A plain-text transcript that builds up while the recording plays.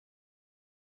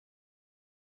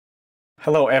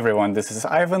Hello everyone, this is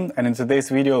Ivan, and in today's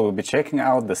video we'll be checking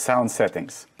out the sound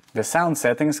settings. The sound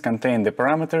settings contain the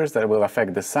parameters that will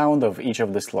affect the sound of each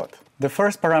of the slots. The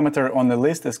first parameter on the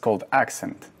list is called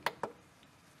accent.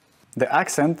 The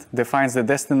accent defines the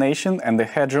destination and the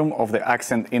headroom of the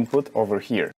accent input over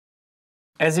here.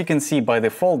 As you can see, by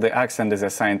default the accent is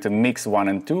assigned to mix 1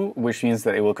 and 2, which means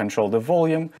that it will control the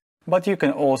volume, but you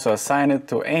can also assign it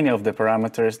to any of the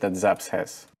parameters that Zaps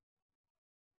has.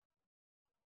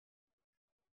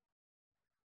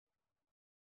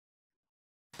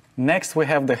 Next we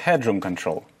have the headroom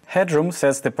control. Headroom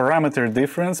sets the parameter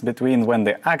difference between when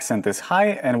the accent is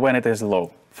high and when it is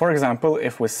low. For example,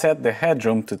 if we set the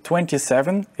headroom to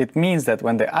 27, it means that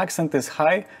when the accent is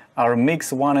high, our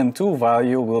mix 1 and 2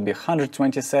 value will be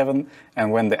 127,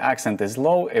 and when the accent is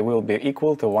low, it will be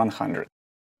equal to 100.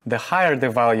 The higher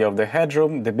the value of the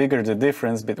headroom, the bigger the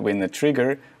difference between the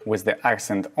trigger with the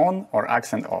accent on or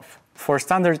accent off. For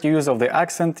standard use of the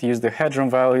accent, use the headroom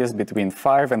values between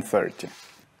 5 and 30.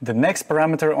 The next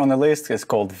parameter on the list is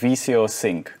called VCO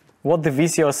sync. What the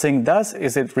VCO sync does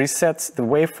is it resets the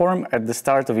waveform at the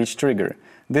start of each trigger.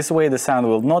 This way the sound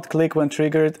will not click when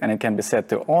triggered and it can be set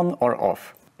to on or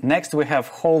off. Next we have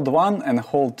hold 1 and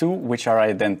hold 2, which are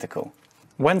identical.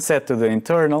 When set to the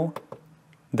internal,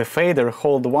 the fader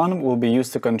hold 1 will be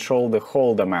used to control the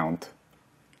hold amount.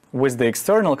 With the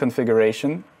external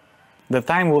configuration, the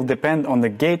time will depend on the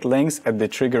gate length at the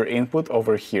trigger input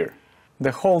over here.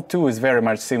 The hold 2 is very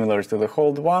much similar to the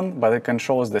hold 1, but it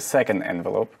controls the second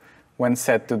envelope. When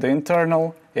set to the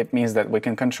internal, it means that we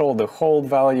can control the hold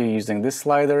value using this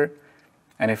slider,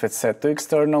 and if it's set to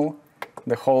external,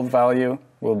 the hold value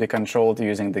will be controlled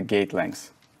using the gate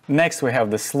length. Next we have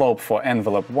the slope for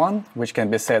envelope 1, which can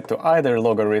be set to either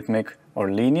logarithmic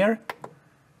or linear,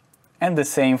 and the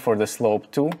same for the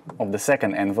slope 2 of the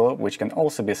second envelope, which can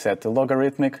also be set to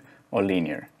logarithmic or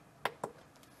linear.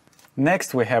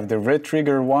 Next we have the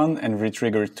retrigger 1 and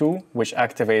retrigger 2, which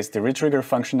activates the retrigger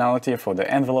functionality for the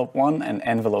envelope 1 and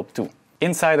envelope 2.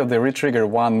 Inside of the retrigger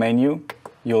 1 menu,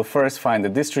 you'll first find the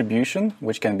distribution,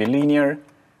 which can be linear,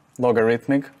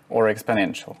 logarithmic or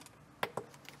exponential.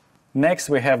 Next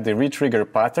we have the retrigger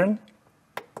pattern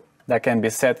that can be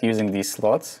set using these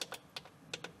slots.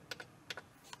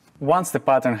 Once the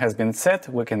pattern has been set,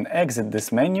 we can exit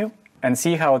this menu and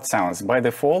see how it sounds. By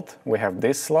default, we have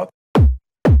this slot.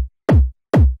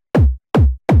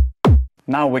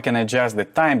 Now we can adjust the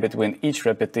time between each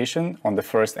repetition on the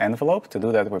first envelope. To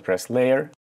do that, we press Layer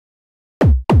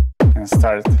and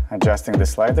start adjusting the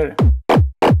slider.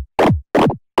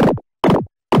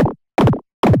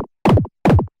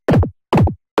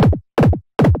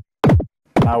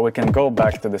 Now we can go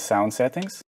back to the sound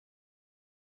settings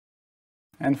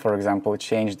and, for example,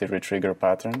 change the retrigger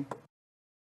pattern.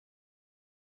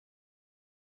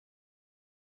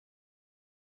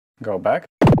 Go back.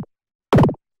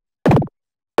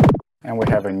 And we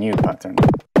have a new pattern.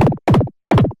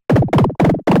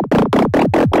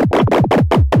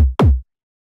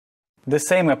 The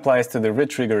same applies to the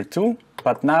retrigger 2,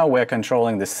 but now we're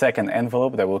controlling the second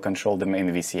envelope that will control the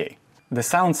main VCA. The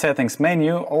sound settings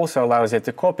menu also allows you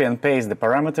to copy and paste the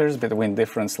parameters between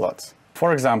different slots.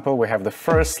 For example, we have the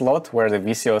first slot where the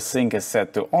VCO sync is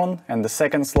set to on and the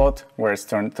second slot where it's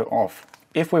turned to off.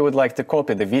 If we would like to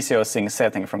copy the VCO sync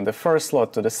setting from the first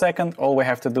slot to the second, all we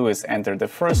have to do is enter the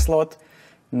first slot,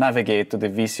 navigate to the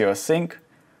VCO sync,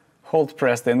 hold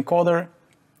press the encoder,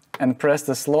 and press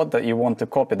the slot that you want to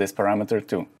copy this parameter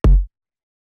to.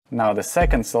 Now the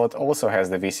second slot also has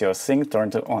the VCO sync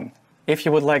turned to on. If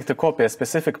you would like to copy a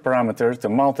specific parameter to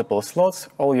multiple slots,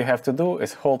 all you have to do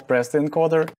is hold press the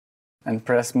encoder and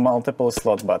press multiple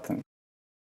slot button.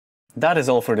 That is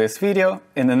all for this video.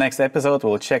 In the next episode,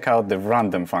 we'll check out the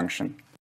random function.